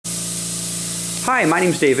Hi, my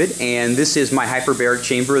name's David, and this is my hyperbaric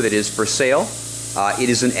chamber that is for sale. It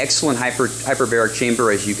is an excellent hyperbaric chamber.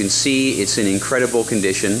 As you can see, it's in incredible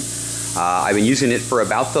condition. I've been using it for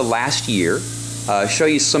about the last year. Show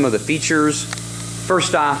you some of the features.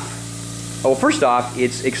 First off,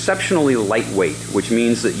 it's exceptionally lightweight, which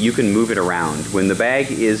means that you can move it around. When the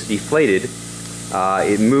bag is deflated,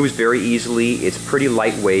 it moves very easily. It's pretty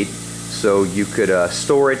lightweight. So you could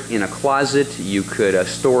store it in a closet, you could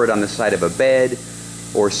store it on the side of a bed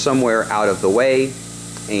or somewhere out of the way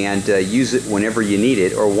and use it whenever you need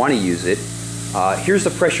it or want to use it. Here's the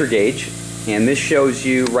pressure gauge, and this shows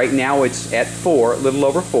you right now it's at 4, a little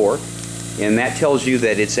over 4, and that tells you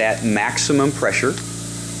that it's at maximum pressure.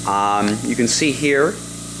 You can see here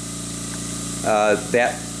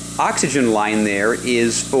that oxygen line there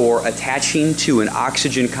is for attaching to an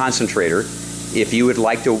oxygen concentrator if you would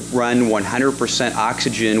like to run 100%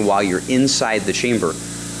 oxygen while you're inside the chamber.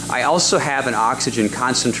 I also have an oxygen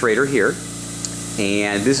concentrator here,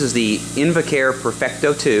 and this is the Invacare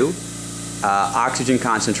Perfecto 2 oxygen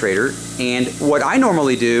concentrator. And what I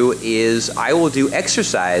normally do is I will do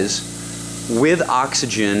exercise with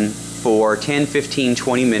oxygen for 10, 15,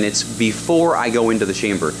 20 minutes before I go into the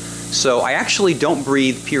chamber. So I actually don't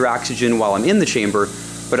breathe pure oxygen while I'm in the chamber,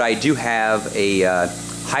 but I do have a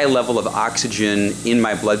high level of oxygen in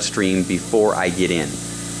my bloodstream before I get in.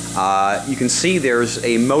 You can see there's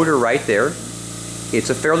a motor right there.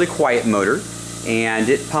 It's a fairly quiet motor, and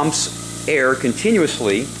it pumps air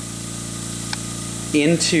continuously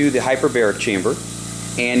into the hyperbaric chamber.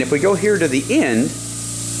 And if we go here to the end,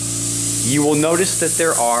 you will notice that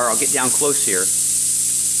there are, I'll get down close here,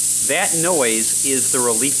 that noise is the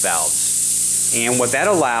relief valves. And what that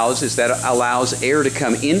allows is that it allows air to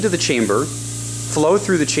come into the chamber, flow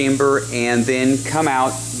through the chamber, and then come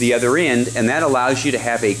out the other end, and that allows you to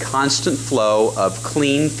have a constant flow of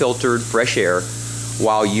clean, filtered, fresh air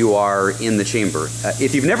while you are in the chamber.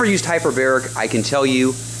 If you've never used hyperbaric, I can tell you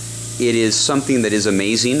it is something that is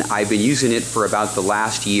amazing. I've been using it for about the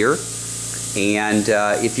last year, and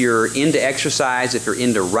if you're into exercise, if you're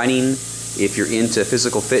into running, if you're into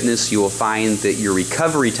physical fitness, you will find that your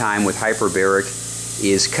recovery time with hyperbaric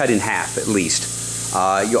is cut in half at least.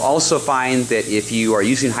 You'll also find that if you are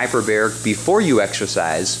using hyperbaric before you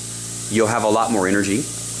exercise, you'll have a lot more energy.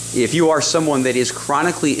 If you are someone that is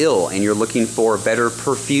chronically ill and you're looking for better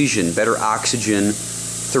perfusion, better oxygen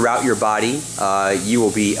throughout your body, you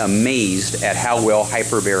will be amazed at how well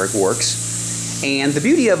hyperbaric works. And the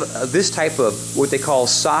beauty of this type of what they call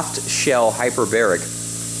soft shell hyperbaric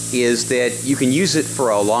is that you can use it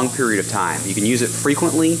for a long period of time. You can use it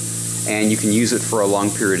frequently, and you can use it for a long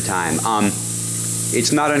period of time.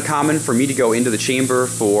 It's not uncommon for me to go into the chamber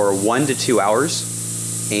for 1 to 2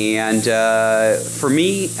 hours, and for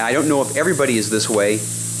me, I don't know if everybody is this way,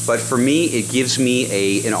 but for me it gives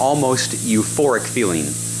me an almost euphoric feeling.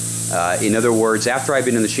 In other words, after I've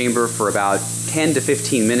been in the chamber for about 10 to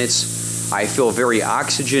 15 minutes, I feel very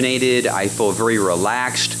oxygenated, I feel very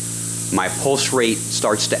relaxed, my pulse rate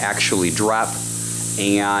starts to actually drop,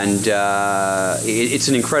 and it's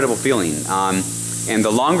an incredible feeling. And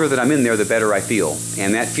the longer that I'm in there, the better I feel.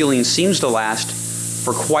 And that feeling seems to last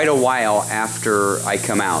for quite a while after I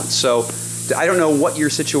come out. So I don't know what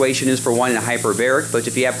your situation is for wanting a hyperbaric, but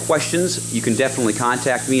if you have questions, you can definitely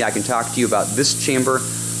contact me. I can talk to you about this chamber.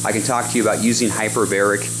 I can talk to you about using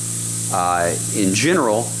hyperbaric in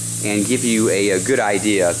general and give you a good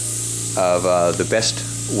idea of the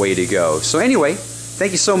best way to go. So anyway,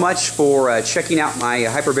 thank you so much for checking out my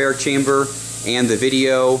hyperbaric chamber and the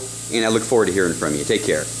video, and I look forward to hearing from you. Take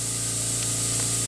care.